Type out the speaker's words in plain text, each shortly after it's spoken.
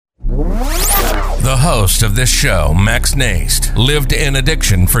The host of this show, Max Nast, lived in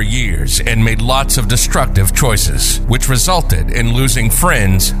addiction for years and made lots of destructive choices, which resulted in losing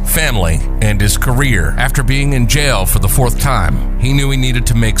friends, family, and his career. After being in jail for the fourth time, he knew he needed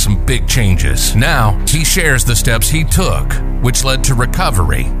to make some big changes. Now, he shares the steps he took, which led to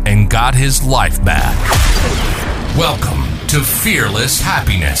recovery and got his life back. Welcome to Fearless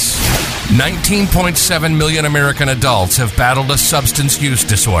Happiness. 19.7 million American adults have battled a substance use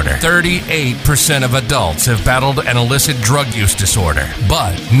disorder. 38% of adults have battled an illicit drug use disorder.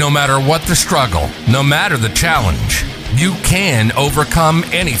 But no matter what the struggle, no matter the challenge, you can overcome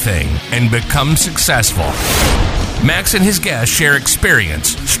anything and become successful. Max and his guests share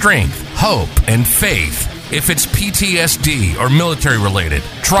experience, strength, hope, and faith. If it's PTSD or military-related,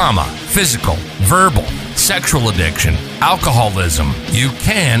 trauma, physical, verbal, sexual addiction, alcoholism, you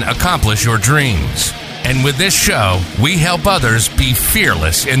can accomplish your dreams. And with this show, we help others be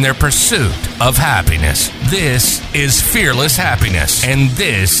fearless in their pursuit of happiness. This is Fearless Happiness, and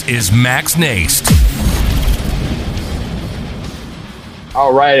this is Max Nast.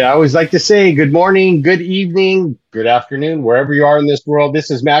 All right. I always like to say good morning, good evening, good afternoon, wherever you are in this world.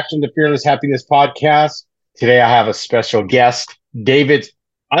 This is Max from the Fearless Happiness Podcast. Today I have a special guest, David.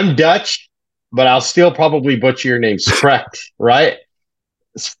 I'm Dutch, but I'll still probably butcher your name, Sprecht, right?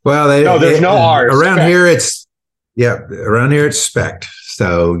 Well, there's no R. Around Specht. Around here it's Specht.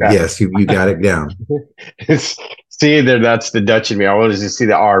 So okay. Yes, you got it down. See, that's the Dutch in me. I wanted to see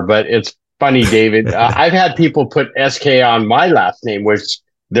the R, but it's funny, David. I've had people put SK on my last name, which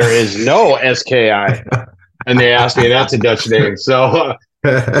there is no SKI. And they asked me, that's a Dutch name. So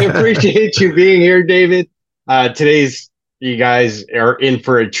I appreciate you being here, David. You guys are in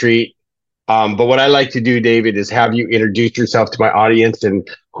for a treat. But what I like to do, David, is have you introduce yourself to my audience and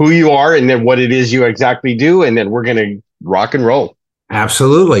who you are and then what it is you exactly do. And then we're going to rock and roll.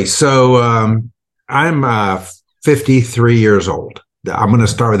 Absolutely. So I'm 53 years old. I'm going to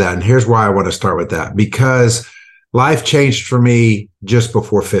start with that. And here's why I want to start with that. Because life changed for me just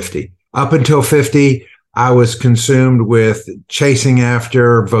before 50. Up until 50, I was consumed with chasing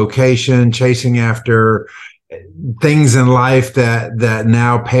after vocation, chasing after things in life that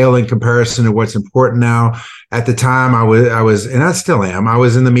now pale in comparison to what's important now. At the time I was, and I still am, I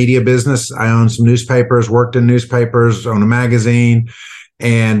was in the media business. I owned some newspapers, worked in newspapers, owned a magazine,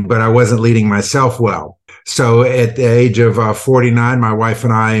 but I wasn't leading myself well. So at the age of 49, my wife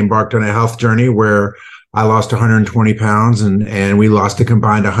and I embarked on a health journey where I lost 120 pounds and we lost a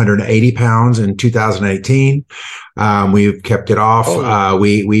combined 180 pounds in 2018. We've kept it off.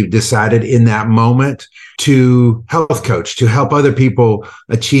 We've decided in that moment to health coach, to help other people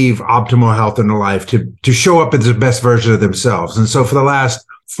achieve optimal health in their life, to show up as the best version of themselves. And so for the last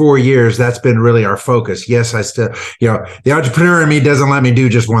 4 years, that's been really our focus. Yes, I still, the entrepreneur in me doesn't let me do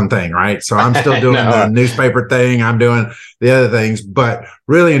just one thing, right? So I'm still doing the newspaper thing. I'm doing the other things, but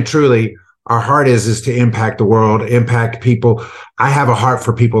really and truly, our heart is to impact the world, impact people. I have a heart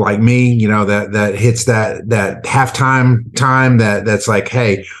for people like me, that hits that halftime time that's like,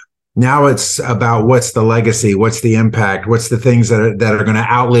 hey, now it's about what's the legacy, what's the impact, what's the things that are going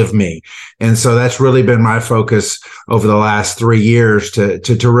to outlive me. And so that's really been my focus over the last 3 years to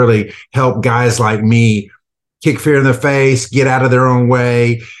really help guys like me kick fear in the face, get out of their own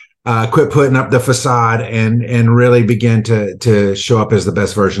way, quit putting up the facade and really begin to show up as the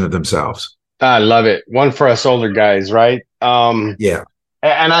best version of themselves. I love it. One for us older guys, right? Yeah.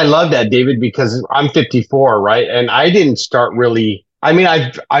 And I love that, David, because I'm 54, right? And I didn't start really,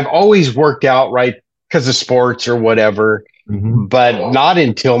 I've always worked out, right? Because of sports or whatever, but not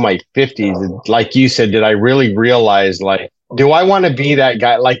until my 50s. Like you said, did I really realize, like, do I want to be that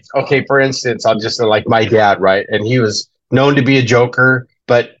guy? Like, okay, for instance, I'll just say like my dad, right? And he was known to be a joker,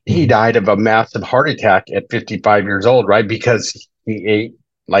 but he died of a massive heart attack at 55 years old, right? Because he ate,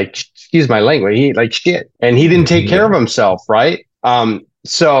 like, excuse my language, he ate like shit and he didn't take care of himself, right?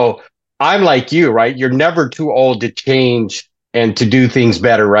 So I'm like you, right? You're never too old to change and to do things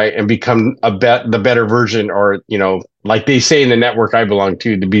better, right? And become the better version, or, like they say in the network I belong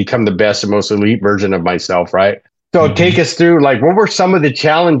to become the best and most elite version of myself, right? So take us through, like, what were some of the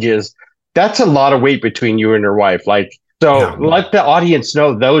challenges? That's a lot of weight between you and your wife. Like, let the audience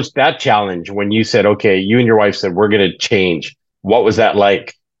know that challenge when you said, okay, you and your wife said, we're going to change. What was that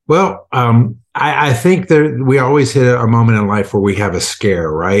like? Well, I think that we always hit a moment in life where we have a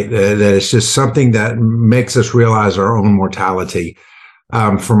scare, right? That it's just something that makes us realize our own mortality.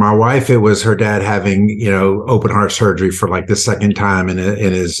 For my wife, it was her dad having, open heart surgery for like the second time in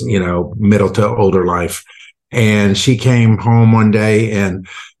his, middle to older life. And she came home one day and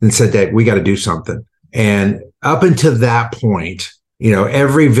said, Dad, we got to do something. And up until that point,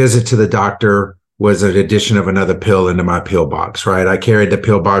 every visit to the doctor was an addition of another pill into my pill box, right? I carried the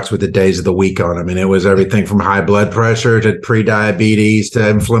pill box with the days of the week on them. And it was everything from high blood pressure to pre-diabetes to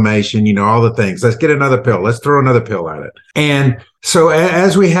inflammation, all the things. Let's get another pill. Let's throw another pill at it. And so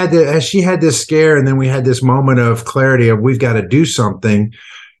as she had this scare, and then we had this moment of clarity of we've got to do something,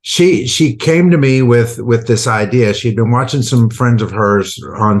 she came to me with this idea. She'd been watching some friends of hers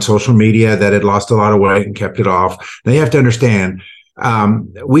on social media that had lost a lot of weight and kept it off. Now you have to understand,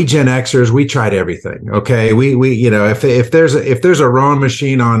 we Gen Xers, we tried everything. Okay. We if there's a rowing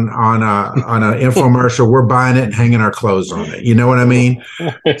machine on an infomercial, we're buying it and hanging our clothes on it. You know what I mean?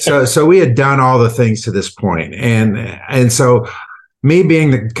 So we had done all the things to this point. And so me being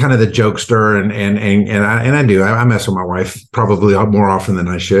the kind of the jokester I mess with my wife probably more often than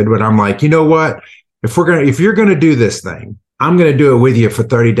I should, but I'm like, you know what? If you're going to do this thing, I'm going to do it with you for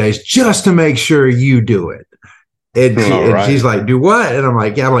 30 days just to make sure you do it. And she's like, do what? And I'm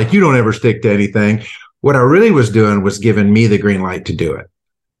like, yeah, you don't ever stick to anything. What I really was doing was giving me the green light to do it,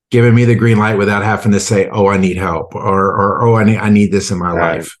 giving me the green light without having to say, oh, I need help or oh, I need this in my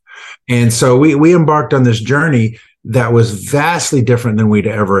life. And so we embarked on this journey that was vastly different than we'd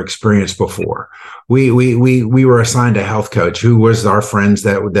ever experienced before. We were assigned a health coach who was our friends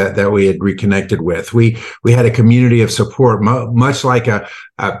that we had reconnected with. We had a community of support, much like I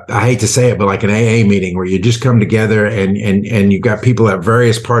hate to say it, but like an AA meeting where you just come together and you've got people at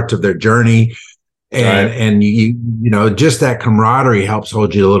various parts of their journey. And you just that camaraderie helps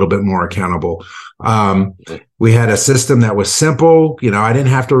hold you a little bit more accountable. We had a system that was simple. I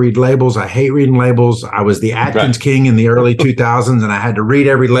didn't have to read labels. I hate reading labels. I was the Atkins king in the early 2000s, and I had to read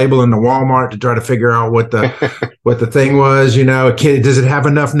every label in the Walmart to try to figure out what the thing was. Does it have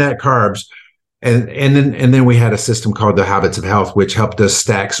enough net carbs? And then we had a system called the Habits of Health, which helped us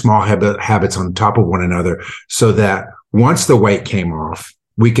stack small habits on top of one another, so that once the weight came off,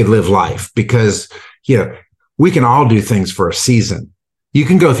 we could live life. Because we can all do things for a season. You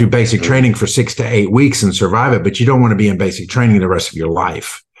can go through basic training for 6 to 8 weeks and survive it, but you don't want to be in basic training the rest of your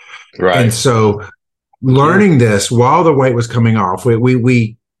life. Right. And so learning this while the weight was coming off,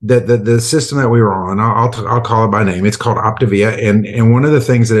 the system that we were on, I'll call it by name. It's called Optavia. And one of the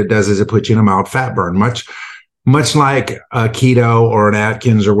things that it does is it puts you in a mild fat burn, much like a keto or an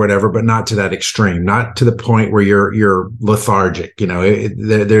Atkins or whatever, but not to that extreme, not to the point where you're lethargic.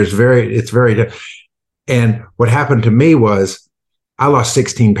 It's very, and what happened to me was I lost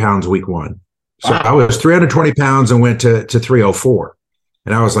 16 pounds week one. So I was 320 pounds and went to 304.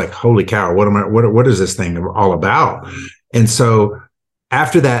 And I was like, holy cow, what is this thing all about? And so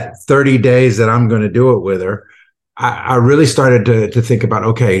after that 30 days that I'm going to do it with her, I really started to think about,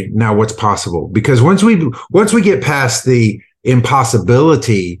 okay, now what's possible? Because once we get past the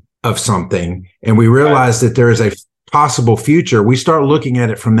impossibility of something and we realize that there is a possible future, we start looking at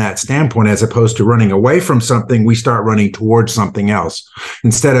it from that standpoint, as opposed to running away from something. We start running towards something else.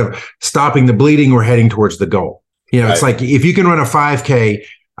 Instead of stopping the bleeding, we're heading towards the goal. It's like if you can run a 5K,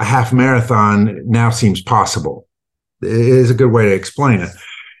 a half marathon now seems possible. It is a good way to explain it.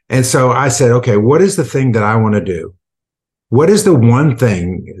 And so I said, okay, what is the thing that I want to do? What is the one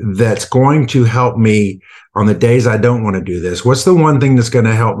thing that's going to help me on the days I don't want to do this? What's the one thing that's going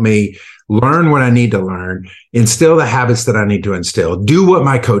to help me learn what I need to learn, instill the habits that I need to instill, do what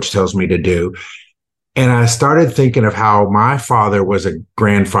my coach tells me to do? And I started thinking of how my father was a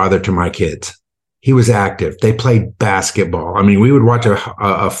grandfather to my kids. He was active. They played basketball. I mean, we would watch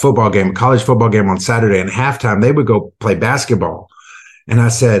a football game, a college football game on Saturday, and halftime they would go play basketball. And I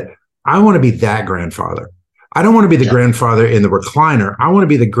said, I want to be that grandfather. I don't want to be the grandfather in the recliner. I want to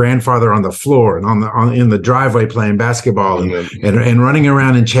be the grandfather on the floor and in the driveway playing basketball and running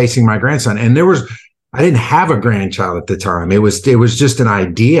around and chasing my grandson. And I didn't have a grandchild at the time. It was just an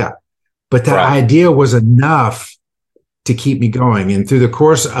idea, but that idea was enough to keep me going. And through the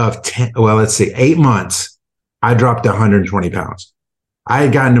course of 8 months, I dropped 120 pounds. I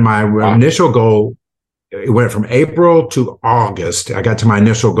had gotten to my initial goal. It went from April to August. I got to my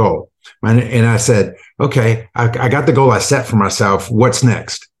initial goal. And I said, okay, I got the goal I set for myself. What's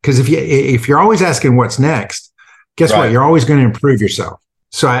next? Because if you're always asking what's next, guess what? You're always going to improve yourself.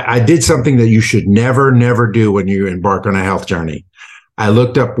 So I did something that you should never do when you embark on a health journey. I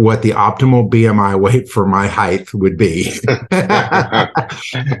looked up what the optimal BMI weight for my height would be.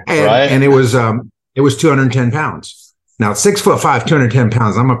 and it was 210 pounds. Now, 6'5", 210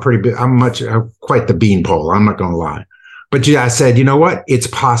 pounds. I'm quite the beanpole. I'm not going to lie. But I said, you know what? It's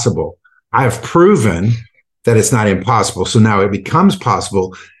possible. I have proven that it's not impossible. So now it becomes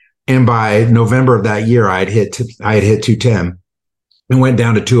possible. And by November of that year, I had hit 210 and went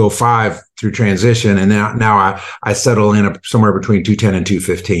down to 205 through transition. And now I settle in somewhere between 210 and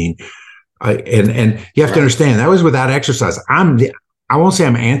 215. And you have to understand that was without exercise. I won't say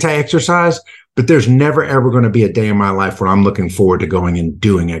I'm anti-exercise, but there's never ever going to be a day in my life where I'm looking forward to going and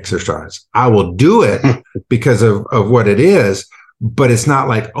doing exercise. I will do it because of what it is, but it's not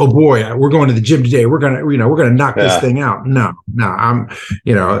like, oh boy, we're going to the gym today. We're going to knock this thing out. No,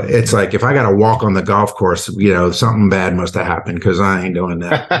 it's like if I got to walk on the golf course, something bad must have happened because I ain't doing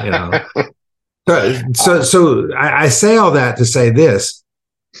that. So I say all that to say this.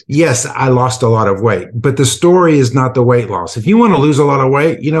 Yes, I lost a lot of weight, but the story is not the weight loss. If you want to lose a lot of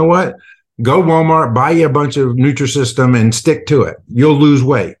weight, you know what? Go Walmart, buy you a bunch of Nutrisystem and stick to it. You'll lose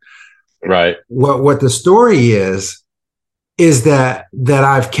weight. Right. What the story is that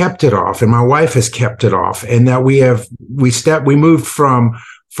I've kept it off and my wife has kept it off, and that we moved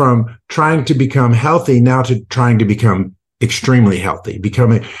from trying to become healthy now to trying to become extremely healthy,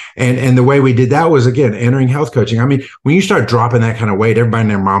 and the way we did that was, again, entering health coaching. I mean, when you start dropping that kind of weight, everybody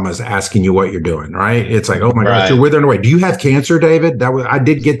and their mama is asking you what you're doing, right? It's like, oh my gosh, you're withering away. Do you have cancer, David? I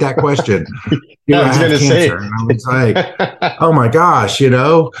did get that question. I was going to say, and I was like, oh my gosh,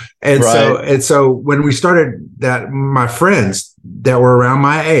 and so when we started that, my friends that were around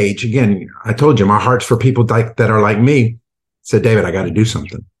my age, again, I told you, my heart's for people that are like me, said, David, I got to do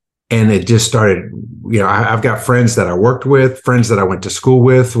something. And it just started, I've got friends that I worked with, friends that I went to school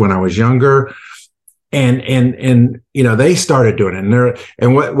with when I was younger. And they started doing it.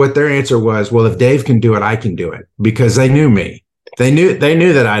 And what their answer was, well, if Dave can do it, I can do it, because they knew me. They knew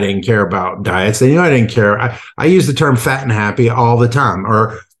that I didn't care about diets. They knew I didn't care. I use the term fat and happy all the time.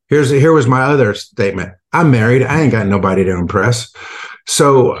 Or here was my other statement. I'm married. I ain't got nobody to impress.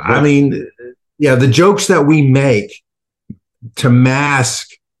 So, I mean, the jokes that we make to mask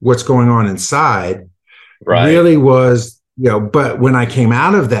what's going on inside really was, but when I came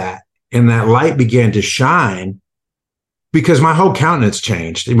out of that and that light began to shine, because my whole countenance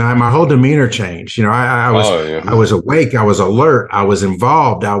changed, my whole demeanor changed. I was awake, I was alert, I was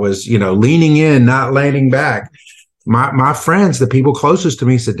involved, I was, leaning in, not leaning back. My friends, the people closest to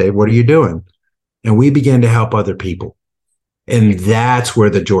me, said, Dave, what are you doing? And we began to help other people. And that's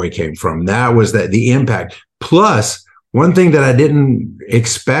where the joy came from. That was the impact. Plus, one thing that I didn't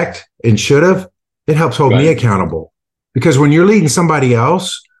expect and should have, it helps hold me accountable. Because when you're leading somebody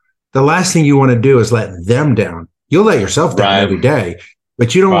else, the last thing you want to do is let them down. You'll let yourself down every day,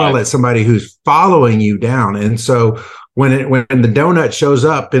 but you don't want to let somebody who's following you down. And so when the donut shows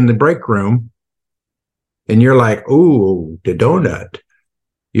up in the break room and you're like, ooh, the donut,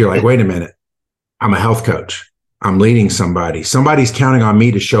 you're like, wait a minute, I'm a health coach. I'm leading somebody. Somebody's counting on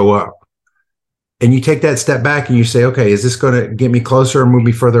me to show up. And you take that step back and you say, okay, is this going to get me closer or move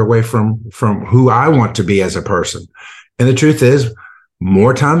me further away from who I want to be as a person? And the truth is,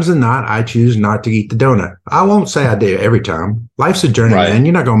 more times than not, I choose not to eat the donut. I won't say I do every time. Life's a journey, man.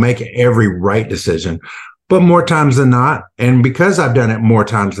 You're not going to make every right decision, but more times than not. And because I've done it more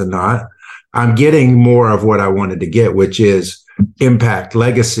times than not, I'm getting more of what I wanted to get, which is impact,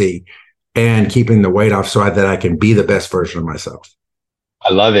 legacy, and keeping the weight off so that I can be the best version of myself.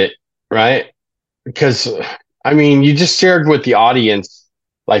 I love it. Right. Because, you just shared with the audience,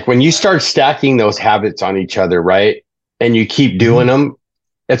 like when you start stacking those habits on each other, right? And you keep doing them,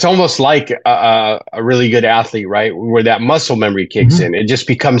 it's almost like a really good athlete, right? Where that muscle memory kicks in. It just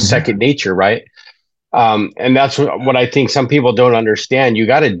becomes second nature, right? And that's what I think some people don't understand. You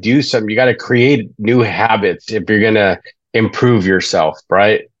got to do something. You got to create new habits if you're going to improve yourself,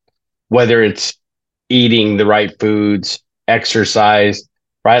 right? Whether it's eating the right foods, exercise,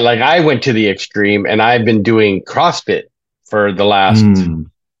 right? Like I went to the extreme and I've been doing CrossFit for the last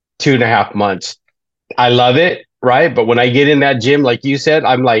 2.5 months. I love it, right? But when I get in that gym, like you said,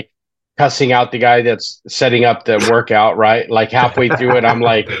 I'm like cussing out the guy that's setting up the workout, right? Like halfway through it, I'm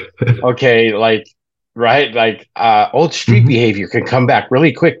like, okay, like, right? Like old street behavior can come back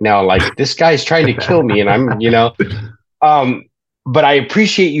really quick now. Like this guy's trying to kill me and I'm, but I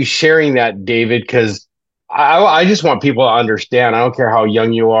appreciate you sharing that, David, because I just want people to understand. I don't care how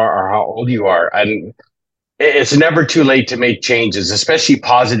young you are or how old you are. And it's never too late to make changes, especially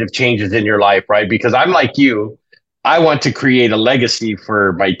positive changes in your life, right? Because I'm like you. I want to create a legacy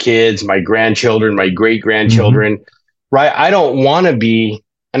for my kids, my grandchildren, my great grandchildren, right? I don't want to be,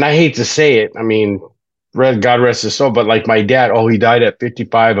 and I hate to say it, God rest his soul, but like my dad, he died at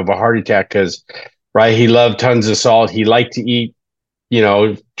 55 of a heart attack because, right, he loved tons of salt. He liked to eat,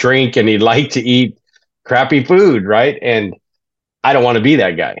 drink, and he liked to eat crappy food, right? And I don't want to be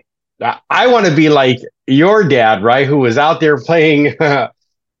that guy. I want to be like your dad, right? Who was out there playing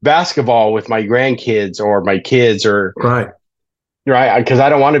basketball with my grandkids or my kids or right. Because I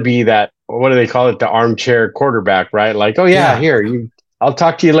don't want to be that, what do they call it? The armchair quarterback, right? Like, here, you I'll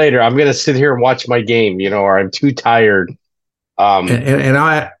talk to you later. I'm going to sit here and watch my game, or I'm too tired. And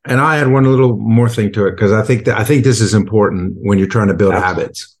I add one little more thing to it, because I think this is important when you're trying to build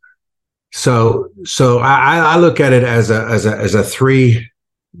habits. So I look at it as a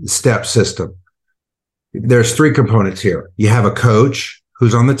 3-step system. There's 3 components here. You have a coach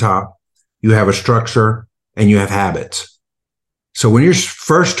who's on the top, you have a structure, and you have habits. So when you're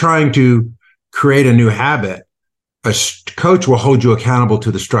first trying to create a new habit, a coach will hold you accountable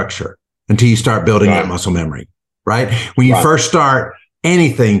to the structure until you start building that muscle memory, right? When you first start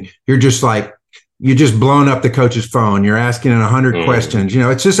anything, you're just blowing up the coach's phone. You're asking 100 questions.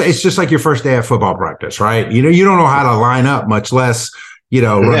 It's just like your first day of football practice, right? You don't know how to line up, much less, run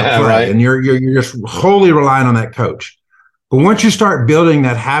a play. Right. And you're just wholly relying on that coach. But once you start building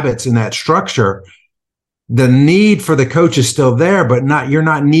that habits and that structure, the need for the coach is still there, but you're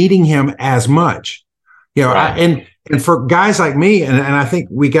not needing him as much. Right. And for guys like me, and I think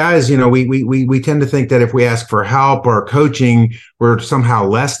we guys, we tend to think that if we ask for help or coaching, we're somehow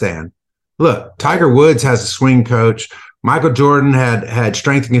less than. Look, Tiger Woods has a swing coach. Michael Jordan had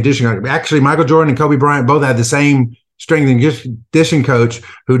strength and conditioning. Actually, Michael Jordan and Kobe Bryant both had the same strength and conditioning coach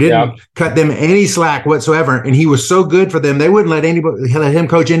who didn't cut them any slack whatsoever. And he was so good for them, they wouldn't let him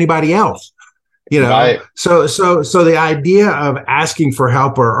coach anybody else. Right. So the idea of asking for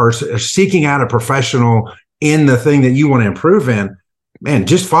help or seeking out a professional in the thing that you want to improve in, man,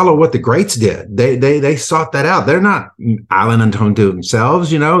 just follow what the greats did. They sought that out. They're not island unto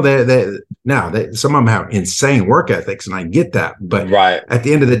themselves. Some of them have insane work ethics, and I get that. But at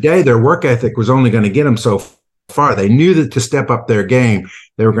the end of the day, their work ethic was only going to get them so far. They knew that to step up their game,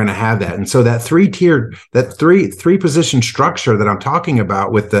 they were going to have that. And so that three position structure that I'm talking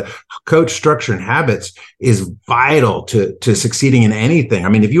about with the coach, structure, and habits is vital to succeeding in anything. I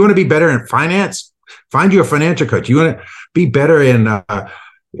mean, if you want to be better in finance, find you a financial coach. You want to be better in,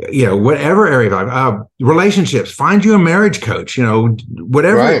 whatever area of relationships, find you a marriage coach,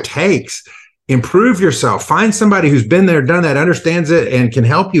 whatever it takes, improve yourself, find somebody who's been there, done that, understands it, and can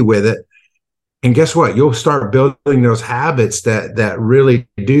help you with it. And guess what? You'll start building those habits that really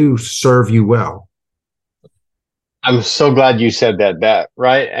do serve you well. I'm so glad you said that,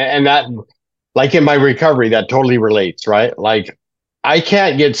 right? And that, like in my recovery, that totally relates, right? Like, I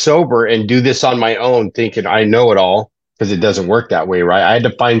can't get sober and do this on my own thinking I know it all, because it doesn't work that way, right? I had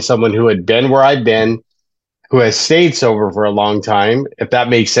to find someone who had been where I'd been, who has stayed sober for a long time, if that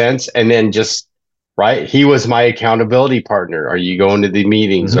makes sense. And then just, right, he was my accountability partner. Are you going to the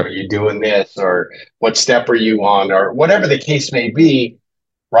meetings? Are you doing this? Or what step are you on? Or whatever the case may be,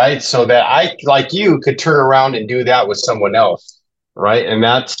 right? So that I, like you, could turn around and do that with someone else, right? And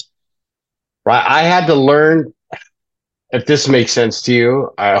that's, right, I had to learn, if this makes sense to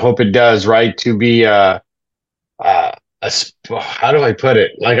you, I hope it does, right? To be how do I put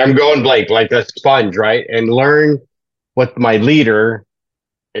it? Like, I'm going blank, like a sponge, right? And learn what my leader,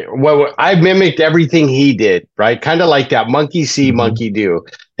 well, I mimicked everything he did, right? Kind of like that monkey see, monkey do.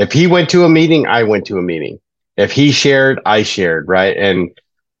 If he went to a meeting, I went to a meeting. If he shared, I shared, right? And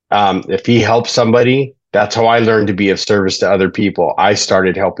if he helped somebody, that's how I learned to be of service to other people. I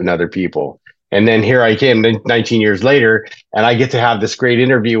started helping other people. And then here I came 19 years later, and I get to have this great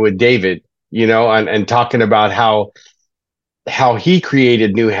interview with David, and talking about how he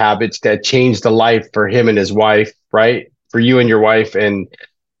created new habits that changed the life for him and his wife, right? For you and your wife. And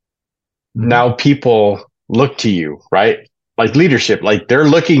now people look to you, right? Like leadership, like they're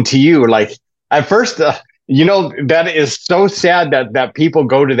looking to you. Like at first, that is so sad that people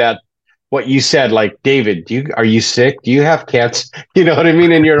go to that, what you said, like, David, are you sick? Do you have cancer? You know what I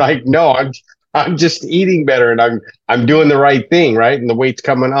mean? And you're like, no, I'm just eating better, and I'm doing the right thing, right? And the weight's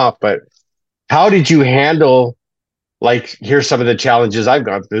coming off. But how did you handle, like, here's some of the challenges I've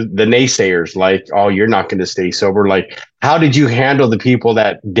got, the naysayers, like, oh, you're not going to stay sober. Like, how did you handle the people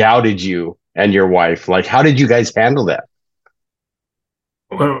that doubted you and your wife? Like, how did you guys handle that?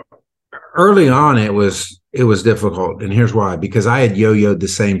 Well, early on, it was difficult. And here's why: because I had yo-yoed the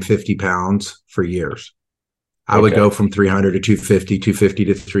same 50 pounds for years. I would go from 300 to 250, 250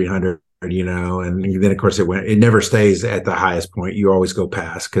 to 300. And then of course it never stays at the highest point. You always go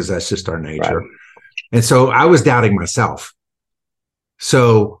past, because that's just our nature. Right. And so I was doubting myself.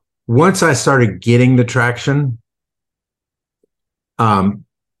 So once I started getting the traction,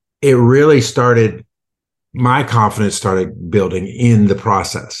 it really started, my confidence started building in the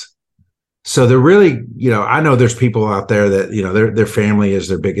process. So they're really, I know there's people out there that, their family is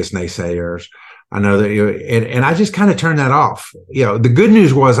their biggest naysayers. I know that and I just kind of turned that off. The good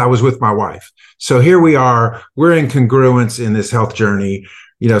news was I was with my wife. So here we are, we're in congruence in this health journey,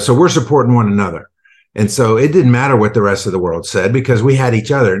 so we're supporting one another. And so it didn't matter what the rest of the world said because we had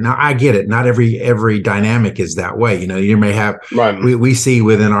each other. Now I get it. Not every dynamic is that way. You know, you may have, we see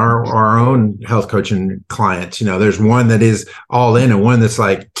within our own health coaching clients, you know, there's one that is all in and one that's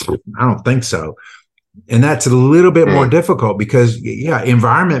like, I don't think so. And that's a little bit more difficult because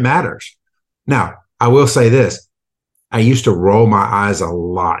environment matters. Now I will say this. I used to roll my eyes a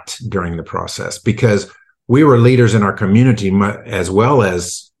lot during the process because we were leaders in our community as well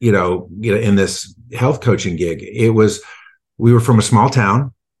as, you know, in this health coaching gig. We were from a small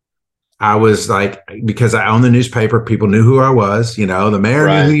town. I was like, because I owned the newspaper, people knew who I was, you know, the mayor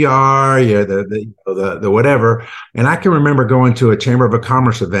knew who you are, the whatever. And I can remember going to a Chamber of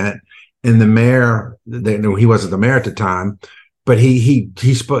Commerce event and the mayor, he wasn't the mayor at the time, but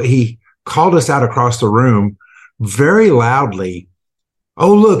he called us out across the room very loudly.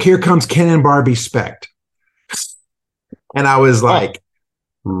 Oh, look, here comes Ken and Barbie Specht. And I was like,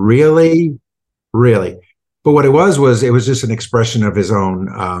 really? But what it was just an expression of his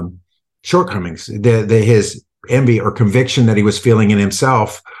own shortcomings, his envy or conviction that he was feeling in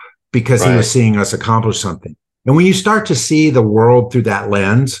himself because he was seeing us accomplish something. And when you start to see the world through that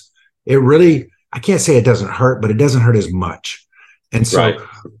lens, it really, I can't say it doesn't hurt, but it doesn't hurt as much. And so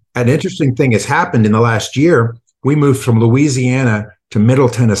an interesting thing has happened in the last year. We moved from Louisiana to Middle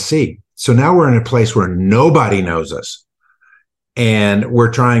Tennessee. So now we're in a place where nobody knows us. And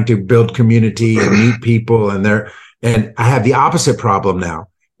we're trying to build community and meet people. And I have the opposite problem now.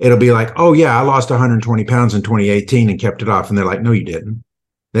 It'll be like, oh yeah, I lost 120 pounds in 2018 and kept it off. And they're like, no, you didn't.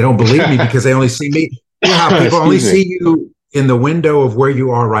 They don't believe me because they only see me. You know how people only see you in the window of where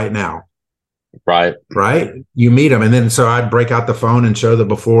you are right now. Right. You meet them. And then, so I'd break out the phone and show the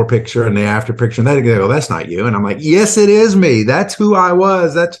before picture and the after picture. And they'd go, that's not you. And I'm like, yes, it is me. That's who I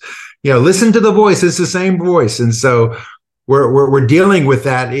was. That's, you know, listen to the voice. It's the same voice. And so we're dealing with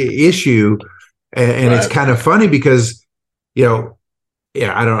that issue. And it's kind of funny because, you know,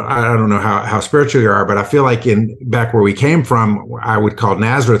 I don't know how spiritual you are, but I feel like back where we came from, I would call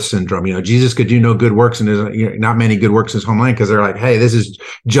Nazareth syndrome. You know, Jesus could do no good works and there's not many good works in his homeland because they're like, hey, this is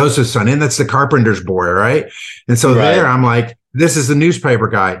Joseph's son, and that's the carpenter's boy, right? And so there, I'm like, this is the newspaper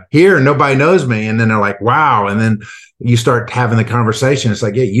guy. Here, nobody knows me, and then they're like, wow, and then you start having the conversation. It's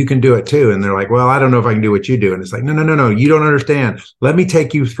like, yeah, you can do it too, and they're like, well, I don't know if I can do what you do, and it's like, no, you don't understand. Let me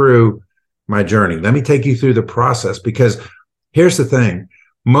take you through my journey. Let me take you through the process because. Here's the thing.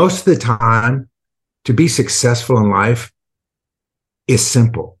 Most of the time, to be successful in life is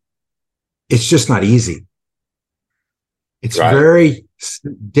simple. It's just not easy. It's very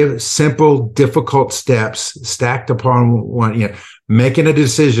simple, difficult steps stacked upon one, you know, making a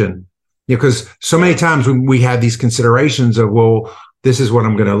decision. You know, because so many times when we have these considerations of, well, this is what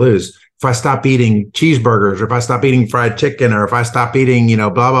I'm going to lose. If I stop eating cheeseburgers, or if I stop eating fried chicken, or if I stop eating, you know,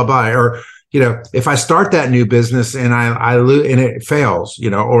 blah, blah, blah, or, you know, if I start that new business and I lose and it fails, you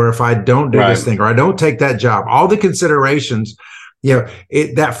know, or if I don't do this thing, or I don't take that job, all the considerations, you know,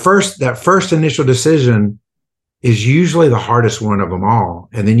 that first initial decision is usually the hardest one of them all.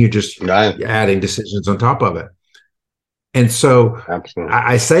 And then you're just adding decisions on top of it. And so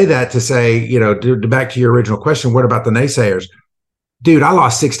I say that to say, you know, back to your original question, what about the naysayers? Dude, I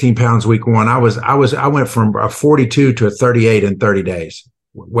lost 16 pounds week one. I went from a 42 to a 38 in 30 days,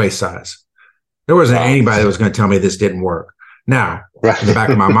 waist size. There wasn't anybody that was going to tell me this didn't work. Now, in the back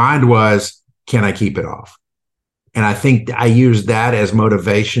of my mind was, can I keep it off? And I think I used that as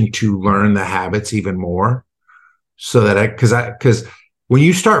motivation to learn the habits even more. So that because when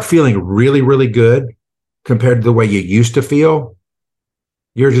you start feeling really, really good compared to the way you used to feel,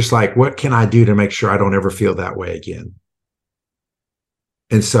 you're just like, what can I do to make sure I don't ever feel that way again?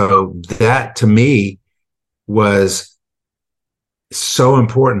 And so that to me was so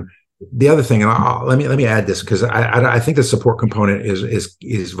important. The other thing, and let me add this because I think the support component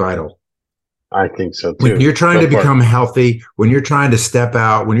is vital. I think so too. When you're trying to become healthy, when you're trying to step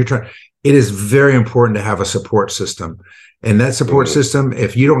out, it is very important to have a support system. And that support system,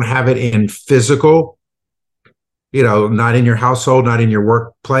 if you don't have it in physical, you know, not in your household, not in your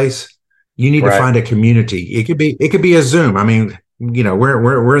workplace, you need to find a community. It could be a Zoom. I mean, you know,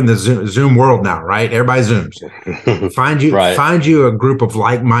 we're in the Zoom world now, right? Everybody Zooms. Find you a group of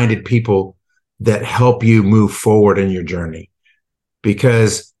like-minded people that help you move forward in your journey,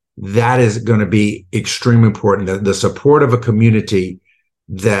 because that is going to be extremely important. The support of a community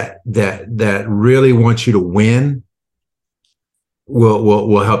that really wants you to win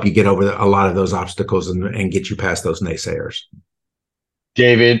will help you get over a lot of those obstacles and get you past those naysayers.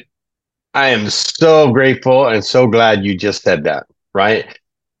 David, I am so grateful and so glad you just said that, right?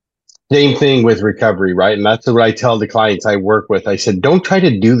 Same thing with recovery, right? And that's what I tell the clients I work with. I said, don't try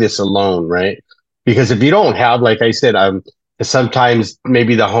to do this alone, right? Because if you don't have, like I said, sometimes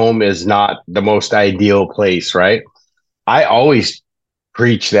maybe the home is not the most ideal place, right? I always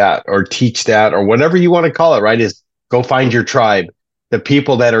preach that or teach that or whatever you want to call it, right? Is go find your tribe, the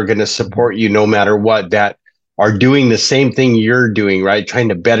people that are going to support you no matter what, that are doing the same thing you're doing, right? Trying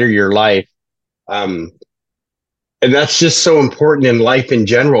to better your life. And that's just so important in life in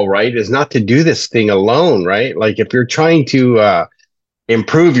general, right? Is not to do this thing alone, right? Like if you're trying to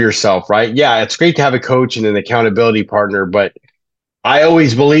improve yourself, right? Yeah, it's great to have a coach and an accountability partner, but I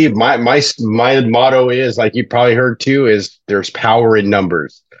always believe my motto is, like you probably heard too, is there's power in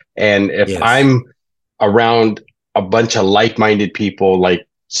numbers. And if I'm around a bunch of like-minded people, like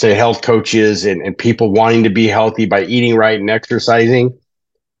say health coaches and people wanting to be healthy by eating right and exercising,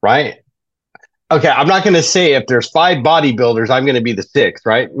 right? Okay, I'm not going to say if there's 5 bodybuilders, I'm going to be the 6th,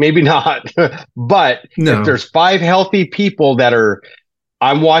 right? Maybe not. But if there's 5 healthy people that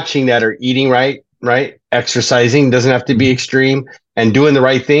I'm watching that are eating right, exercising, doesn't have to be extreme, and doing the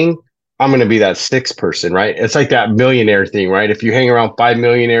right thing, I'm going to be that 6th person, right? It's like that millionaire thing, right? If you hang around 5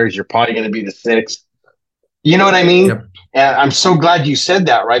 millionaires, you're probably going to be the 6th. You know what I mean? Yep. And I'm so glad you said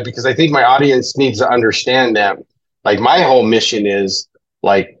that, right? Because I think my audience needs to understand that, like, my whole mission is,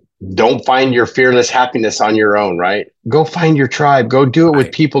 like, don't find your fearless happiness on your own, right? Go find your tribe. Go do it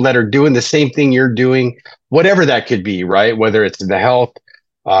with people that are doing the same thing you're doing, whatever that could be, right? Whether it's in the health,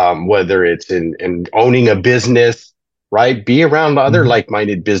 whether it's in owning a business, right? Be around other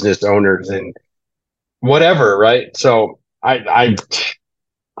like-minded business owners and whatever, right? So I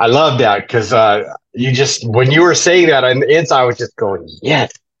love that, because you just, when you were saying that on the inside, I was just going,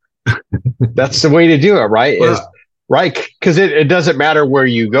 yes, that's the way to do it, right? Well, right, because it doesn't matter where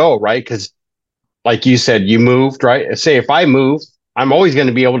you go, right? Because like you said, you moved, right? Say if I move, I'm always going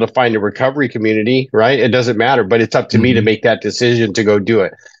to be able to find a recovery community, right? It doesn't matter, but it's up to me to make that decision to go do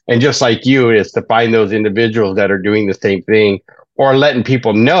it. And just like you, it's to find those individuals that are doing the same thing or letting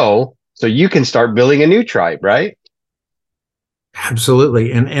people know so you can start building a new tribe, right?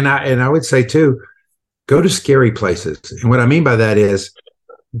 Absolutely. And I would say too, go to scary places. And what I mean by that is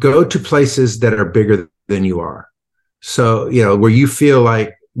go to places that are bigger than you are. So, where you feel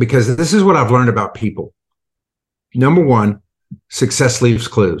like, because this is what I've learned about people. Number one, success leaves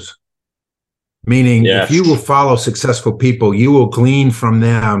clues. Meaning, if you will follow successful people, you will glean from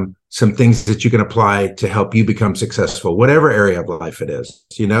them some things that you can apply to help you become successful, whatever area of life it is.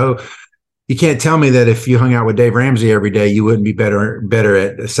 You can't tell me that if you hung out with Dave Ramsey every day, you wouldn't be better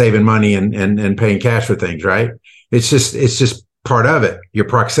at saving money and paying cash for things, right? It's just part of it, your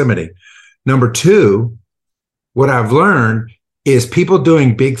proximity. Number two, what I've learned is people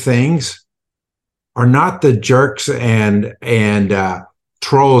doing big things are not the jerks and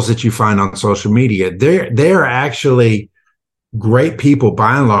trolls that you find on social media. They're actually great people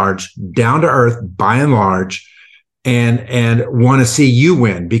by and large, down to earth by and large, and want to see you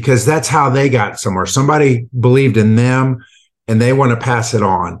win because that's how they got somewhere. Somebody believed in them and they want to pass it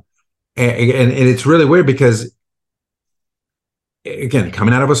on. And it's really weird because, again,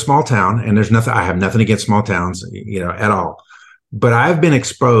 coming out of a small town, and I have nothing against small towns, at all. But I've been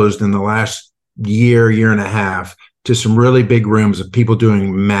exposed in the last year and a half to some really big rooms of people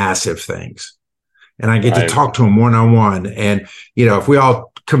doing massive things. And I get to talk to them one-on-one. And, if we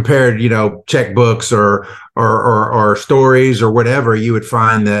all compared, checkbooks or stories or whatever, you would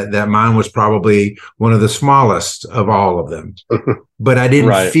find that mine was probably one of the smallest of all of them. But I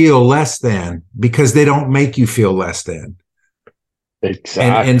didn't feel less than because they don't make you feel less than.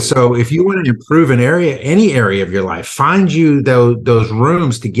 Exactly. And so if you want to improve any area of your life, find you those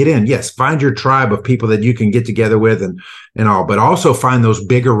rooms to get in. Yes, find your tribe of people that you can get together with and all, but also find those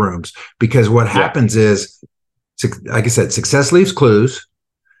bigger rooms, because what happens is, like I said, success leaves clues.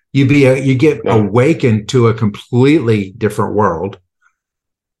 You get awakened to a completely different world,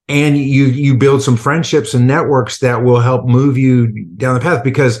 and you build some friendships and networks that will help move you down the path,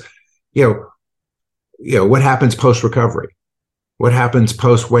 because what happens post recovery? What happens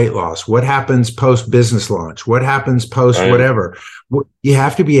post weight loss? What happens post business launch? What happens post whatever? You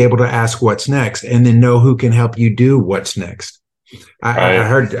have to be able to ask what's next, and then know who can help you do what's next. I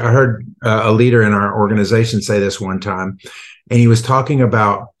heard a leader in our organization say this one time, and he was talking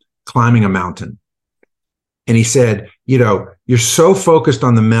about climbing a mountain. And he said, you're so focused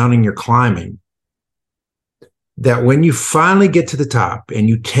on the mountain you're climbing that when you finally get to the top and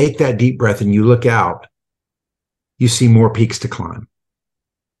you take that deep breath and you look out, you see more peaks to climb.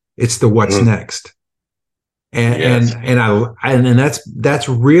 It's the what's next. And that's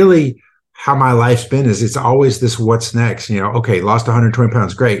really how my life's been, is it's always this what's next. Okay, lost 120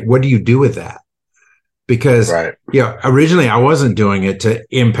 pounds. Great. What do you do with that? because, originally I wasn't doing it to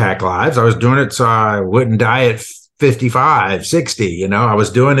impact lives. I was doing it so I wouldn't die at 55, 60. I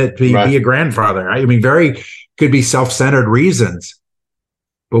was doing it to be a grandfather. I mean, could be self-centered reasons.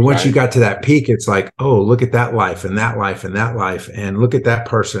 But once you got to that peak, it's like, oh, look at that life and that life and that life, and look at that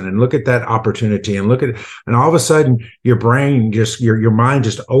person and look at that opportunity and and all of a sudden your brain your mind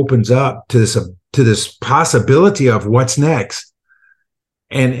just opens up to this possibility of what's next.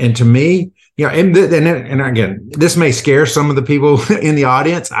 And to me, and again, this may scare some of the people in the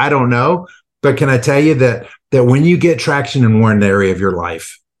audience. I don't know, but can I tell you that when you get traction in one area of your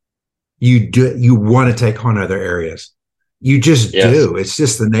life, you want to take on other areas. You just do. It's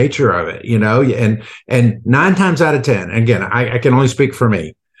just the nature of it, and 9 times out of 10, again, I can only speak for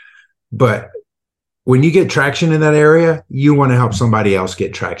me, but when you get traction in that area, you want to help somebody else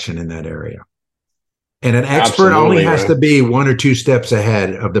get traction in that area. And an expert only has to be 1 or 2 steps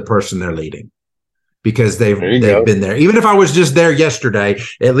ahead of the person they're leading, because they've been there. Even if I was just there yesterday,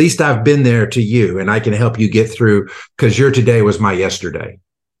 at least I've been there to you, and I can help you get through, because your today was my yesterday.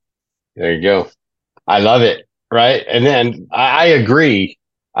 There you go. I love it. Right. And then I agree,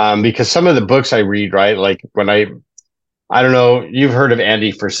 because some of the books I read, right, like when I don't know, you've heard of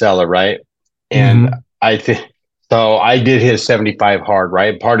Andy Frisella, right? And I think so. I did his 75 hard,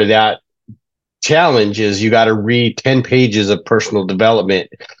 right? Part of that challenge is you got to read 10 pages of personal development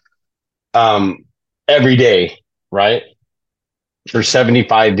every day, right? For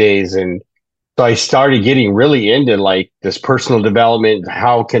 75 days. And so I started getting really into like this personal development.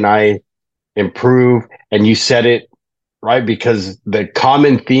 How can I improve? And you said it right, because the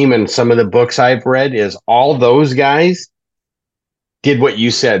common theme in some of the books I've read is all those guys did what you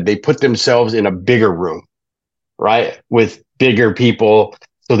said. They put themselves in a bigger room, right, with bigger people,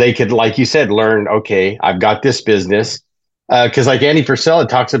 so they could, like you said, learn, okay, I've got this business. Because like Andy Frisella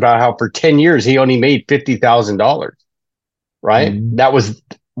talks about how for 10 years he only made $50,000, right? That was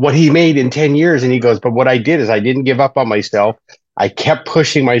what he made in 10 years. And he goes, but what I did is I didn't give up on myself. I kept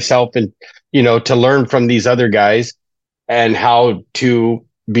pushing myself and to learn from these other guys and how to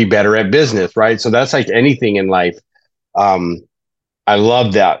be better at business, right? So that's like anything in life. I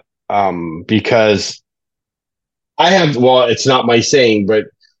love that, because it's not my saying, but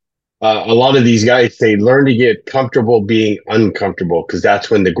a lot of these guys say learn to get comfortable being uncomfortable, because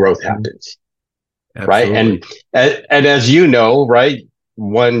that's when the growth happens. Absolutely. Right? And as you know, right,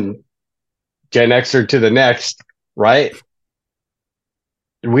 one Gen Xer to the next, right?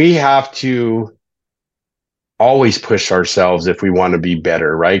 We have to always push ourselves if we want to be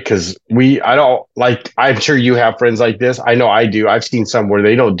better, right? Because I'm sure you have friends like this. I know I do. I've seen some where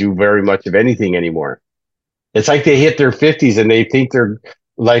they don't do very much of anything anymore. It's like they hit their 50s and they think they're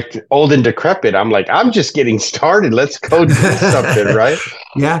like old and decrepit. I'm like, I'm just getting started. Let's go do something, right?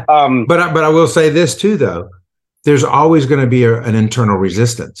 Yeah. But I will say this too, though. There's always going to be an internal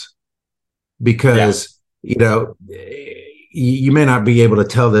resistance, because, you may not be able to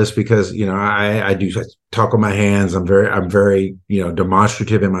tell this because, I do talk with my hands. I'm very,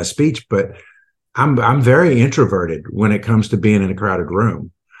 demonstrative in my speech, but I'm very introverted when it comes to being in a crowded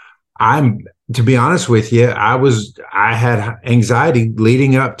room. To be honest with you, I had anxiety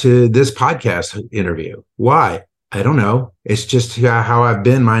leading up to this podcast interview. Why? I don't know. It's just how I've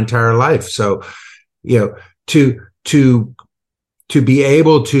been my entire life. So, to be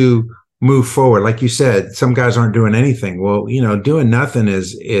able to move forward, like you said, some guys aren't doing anything. Well, doing nothing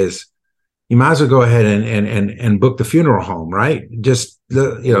is you might as well go ahead and book the funeral home, right? Just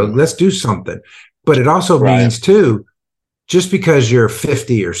let's do something. But it also means too, just because you're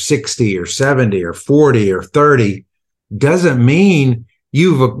 50 or 60 or 70 or 40 or 30 doesn't mean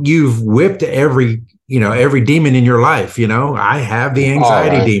you've whipped every demon in your life. I have the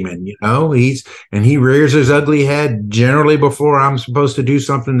anxiety demon, he rears his ugly head generally before I'm supposed to do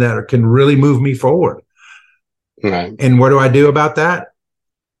something that can really move me forward. Right. And what do I do about that?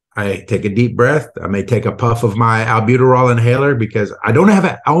 I take a deep breath. I may take a puff of my albuterol inhaler, because I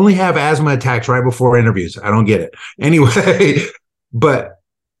only have asthma attacks right before interviews. I don't get it anyway, but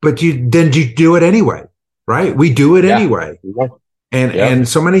you do it anyway, right? We do it anyway. Yeah. And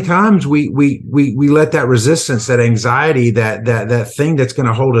so many times we let that resistance, that anxiety, that thing that's going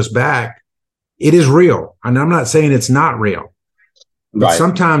to hold us back, it is real. And I'm not saying it's not real, but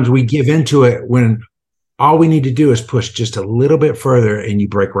sometimes we give into it when all we need to do is push just a little bit further and you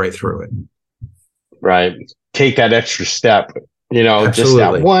break right through it. Right. Take that extra step, just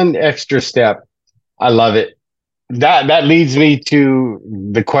that one extra step. I love it. That leads me to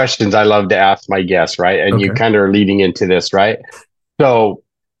the questions I love to ask my guests, right? And you kind of are leading into this, right? So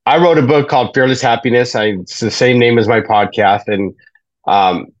I wrote a book called Fearless Happiness. It's the same name as my podcast. And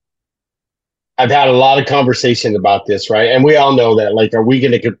I've had a lot of conversation about this, right? And we all know that, like, are we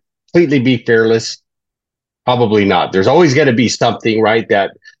going to completely be fearless? Probably not. There's always going to be something, right?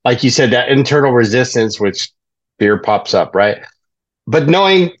 That, like you said, that internal resistance, which fear pops up, right? But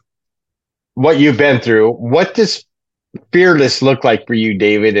knowing what you've been through, what does fearless look like for you,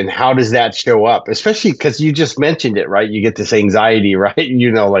 David? And how does that show up? Especially because you just mentioned it, right? You get this anxiety, right?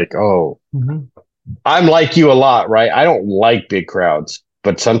 Like, oh, I'm like you a lot, right? I don't like big crowds,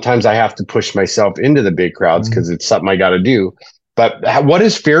 but sometimes I have to push myself into the big crowds because it's something I got to do. But what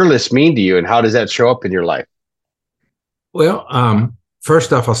does fearless mean to you, and how does that show up in your life? Well,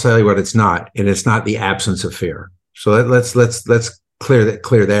 first off, I'll tell you what it's not, and it's not the absence of fear. So let's clear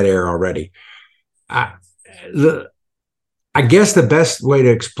that air already. I guess the best way to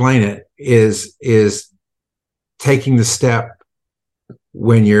explain it is taking the step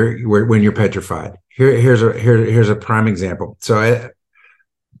when you're petrified. Here's a prime example. So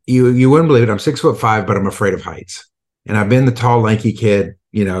you wouldn't believe it. I'm 6'5", but I'm afraid of heights, and I've been the tall, lanky kid,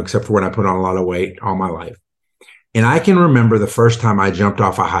 except for when I put on a lot of weight all my life. And I can remember the first time I jumped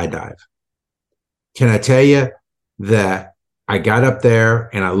off a high dive. Can I tell you that I got up there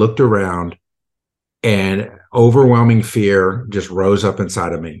and I looked around, and overwhelming fear just rose up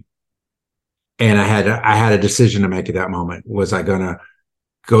inside of me. And I had a decision to make at that moment. Was I going to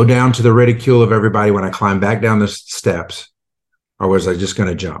go down to the ridicule of everybody when I climbed back down the steps, or was I just going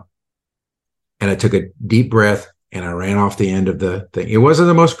to jump? And I took a deep breath and I ran off the end of the thing. It wasn't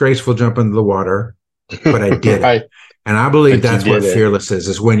the most graceful jump into the water, but I did Right. it. And I believe that's what fearless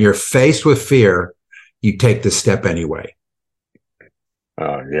is when you're faced with fear, you take the step anyway.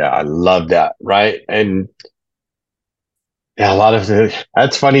 Oh, yeah. I love that. Right. And yeah,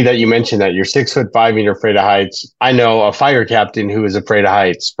 that's funny that you mentioned that. You're 6'5" and you're afraid of heights. I know a fire captain who is afraid of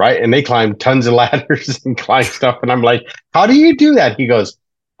heights, right? And they climb tons of ladders and climb stuff. And I'm like, how do you do that? He goes,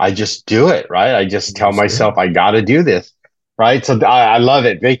 I just do it, right? I just tell myself I got to do this, right? So I love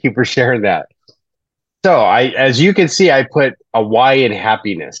it. Thank you for sharing that. So as you can see, I put a Y in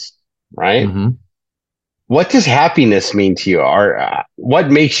happiness, right? Mm-hmm. What does happiness mean to you? Or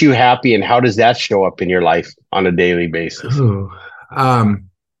what makes you happy, and how does that show up in your life on a daily basis? I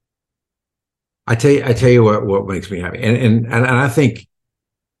tell you what makes me happy, and I think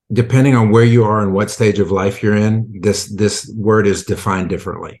depending on where you are and what stage of life you're in, this word is defined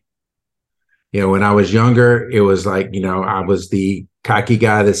differently. When I was younger, it was like, I was the cocky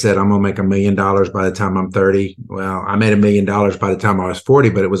guy that said, I'm going to make $1 million by the time I'm 30. Well, I made $1 million by the time I was 40,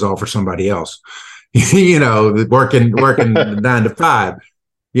 but it was all for somebody else, working 9 to 5,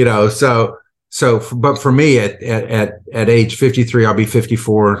 but for me at age 53, I'll be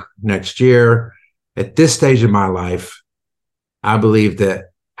 54 next year. At this stage of my life, I believe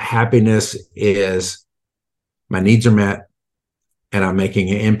that happiness is my needs are met and I'm making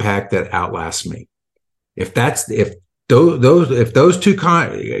an impact that outlasts me. If those two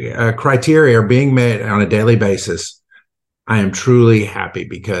criteria are being met on a daily basis, I am truly happy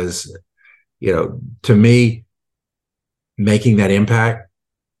because, to me, making that impact,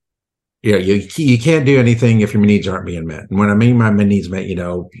 you can't do anything if your needs aren't being met. And when I mean my needs met,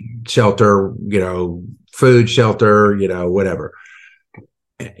 shelter, food, shelter, whatever.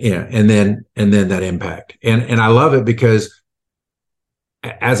 And then that impact. And I love it because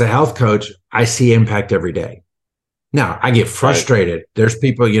as a health coach, I see impact every day. Now, I get frustrated. Right. There's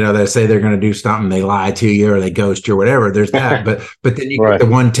people, that say they're going to do something, they lie to you or they ghost you or whatever. There's that. but then you get the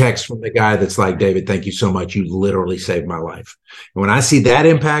one text from the guy that's like, David, thank you so much. You literally saved my life. And when I see that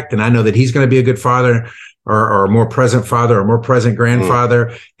impact and I know that he's going to be a good father or a more present father or more present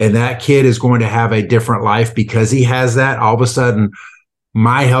grandfather, and that kid is going to have a different life because he has that, all of a sudden,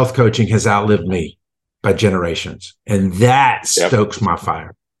 my health coaching has outlived me by generations. And that stokes my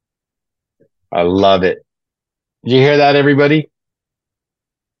fire. I love it. Did you hear that, everybody?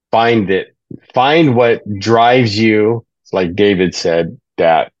 Find it. Find what drives you, like David said,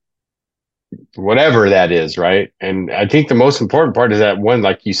 that whatever that is, right? And I think the most important part is that one,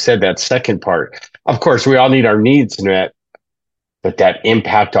 like you said, that second part. Of course, we all need our needs met, but that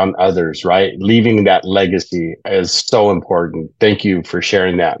impact on others, right? Leaving that legacy is so important. Thank you for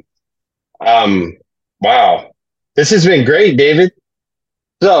sharing that. Wow. This has been great, David.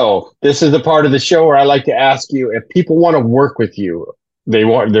 So this is the part of the show where I like to ask you, if people want to work with you,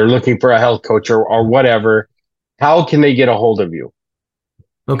 they're looking for a health coach or whatever, how can they get a hold of you?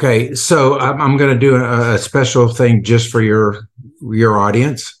 Okay. So I'm going to do a special thing just for your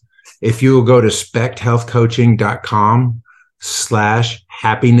audience. If you will go to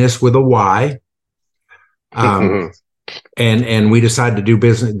specthealthcoaching.com/happiness with a Y. And we decide to do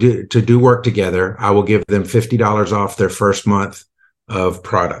business, to do work together, I will give them $50 off their first month of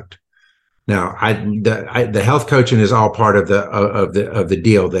product. Now, the health coaching is all part of the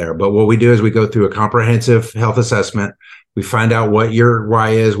deal there. But what we do is we go through a comprehensive health assessment. We find out what your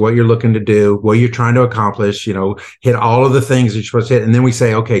why is, what you're looking to do, what you're trying to accomplish. Hit all of the things that you're supposed to hit, and then we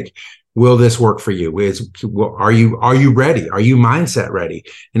say, okay, will this work for you? Are you ready? Are you mindset ready?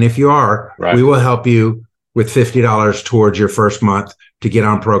 And if you are, right, we will help you with $50 towards your first month to get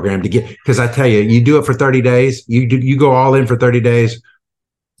on program. Because I tell you, you do it for 30 days. You go all in for 30 days.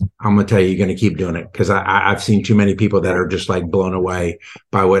 I'm going to tell you, you're going to keep doing it, because I've seen too many people that are just like blown away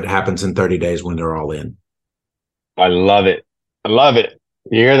by what happens in 30 days when they're all in. I love it. I love it.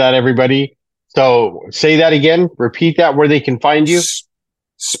 You hear that, everybody? So say that again. Repeat that, where they can find you.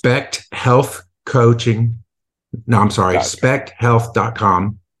 Spect Health Coaching. No, I'm sorry.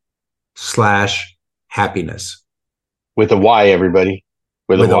 specthealth.com/happiness. With a Y, everybody.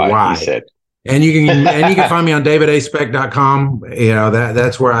 With a Y. He said. And you can find me on davidaspeck.com.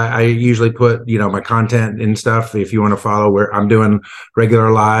 That's where I usually put, my content and stuff. If you want to follow where I'm doing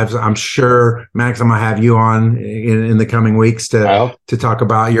regular lives, I'm sure, Max, I'm going to have you on in the coming weeks to talk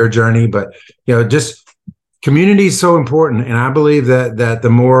about your journey. But, just community is so important. And I believe that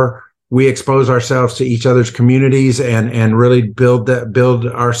the more we expose ourselves to each other's communities and really build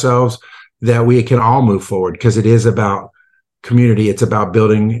ourselves, that we can all move forward, because it is about community. It's about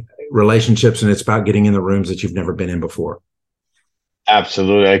building relationships, and it's about getting in the rooms that you've never been in before.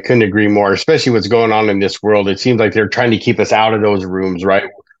 Absolutely. I couldn't agree more, especially what's going on in this world. It seems like they're trying to keep us out of those rooms, right?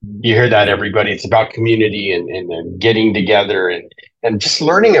 You hear that, everybody. It's about community and getting together and just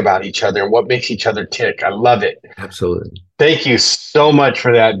learning about each other and what makes each other tick. I love it. Absolutely. Thank you so much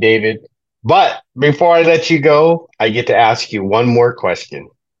for that, David. But before I let you go, I get to ask you one more question.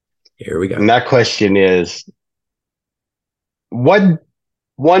 Here we go. And that question is, what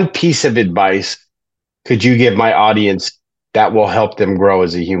one piece of advice could you give my audience that will help them grow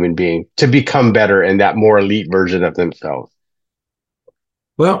as a human being to become better and that more elite version of themselves?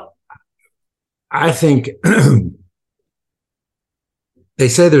 Well, I think they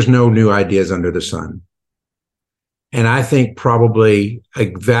say there's no new ideas under the sun. And I think probably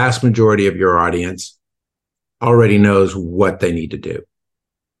a vast majority of your audience already knows what they need to do.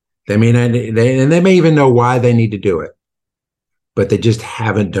 They may even know why they need to do it, but they just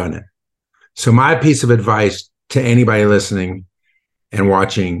haven't done it. So my piece of advice to anybody listening and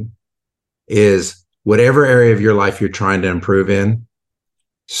watching is, whatever area of your life you're trying to improve in,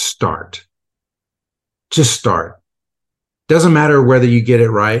 start. Just start. Doesn't matter whether you get it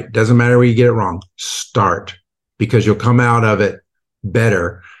right. Doesn't matter where you get it wrong. Start, because you'll come out of it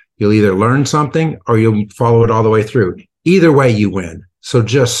better. You'll either learn something or you'll follow it all the way through. Either way, you win. So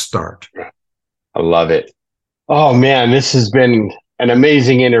just start. I love it. Oh, man, this has been an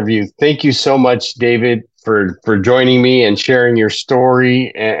amazing interview. Thank you so much, David, for joining me and sharing your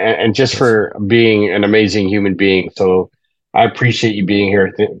story and just for being an amazing human being. So I appreciate you being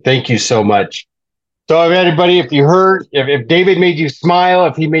here. Thank you so much. So everybody, if you heard, if David made you smile,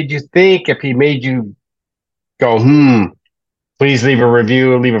 if he made you think, if he made you go, please leave a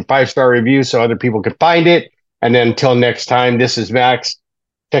review, leave a 5-star review so other people can find it. And then until next time, this is Max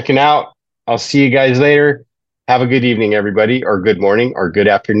checking out. I'll see you guys later. Have a good evening, everybody, or good morning, or good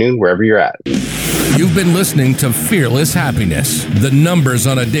afternoon, wherever you're at. You've been listening to Fearless Happiness. The numbers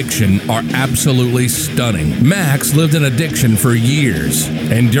on addiction are absolutely stunning. Max lived in addiction for years,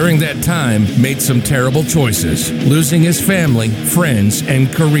 and during that time made some terrible choices, losing his family, friends,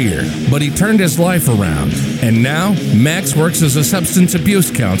 and career. But he turned his life around, and now Max works as a substance abuse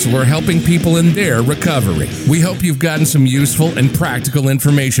counselor, helping people in their recovery. We hope you've gotten some useful and practical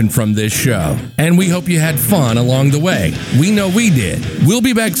information from this show, and we hope you had fun along the way. We know we did. We'll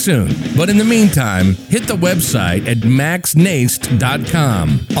be back soon, but in the meantime, hit the website at maxnaist.com,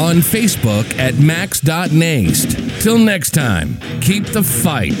 on Facebook at max.naist. Till next time, keep the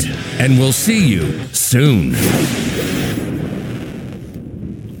fight, and we'll see you soon.